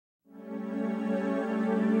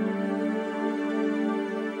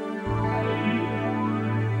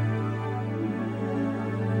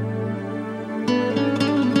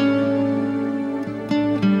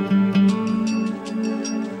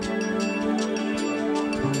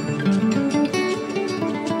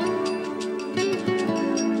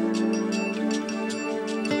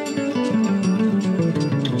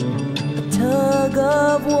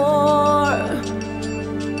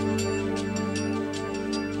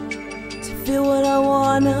feel what I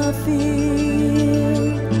wanna feel.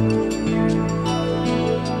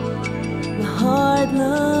 My heart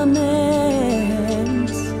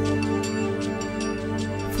laments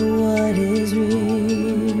for what is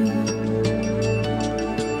real.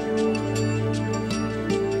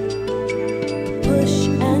 Push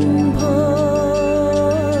and pull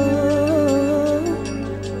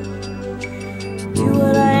to do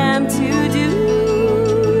what I am to do.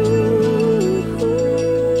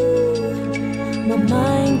 My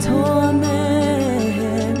mind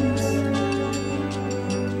torments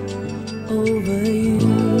over you.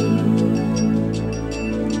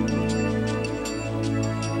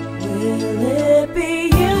 Will it be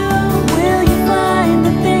you? Will you find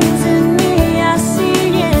the things in me I see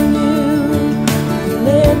in you? Will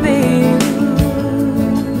it be you?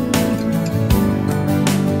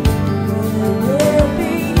 Will it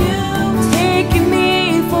be you? Taking me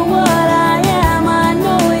for what I am. I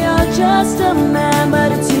know you're just a man, but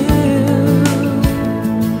it's you.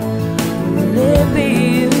 Will it be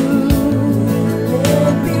you? Will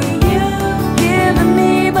it be you? Giving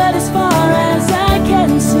me, but as far as I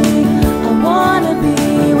can see, I wanna be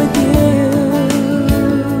with you.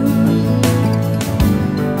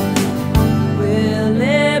 Will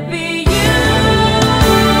it be you?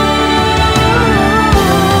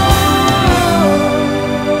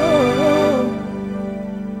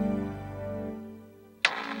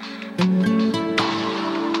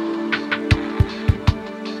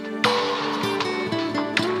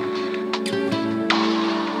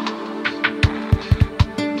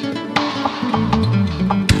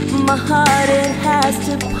 My heart, it has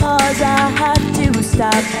to pause, I have to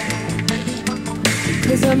stop,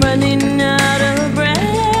 'cause I'm running out of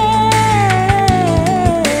breath.